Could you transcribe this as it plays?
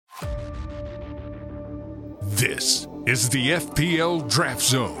This is the FPL Draft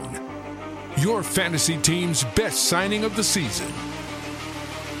Zone, your fantasy team's best signing of the season.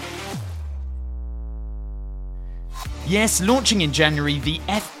 Yes, launching in January, the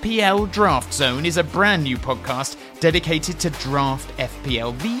FPL Draft Zone is a brand new podcast dedicated to Draft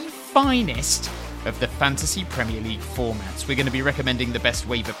FPL, the finest of the Fantasy Premier League formats. We're going to be recommending the best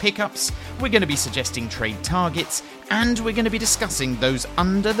waiver pickups, we're going to be suggesting trade targets, and we're going to be discussing those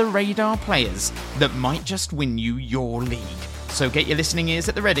under-the-radar players that might just win you your league. So get your listening ears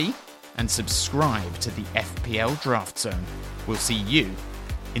at the ready and subscribe to the FPL Draft Zone. We'll see you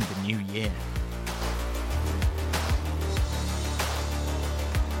in the new year.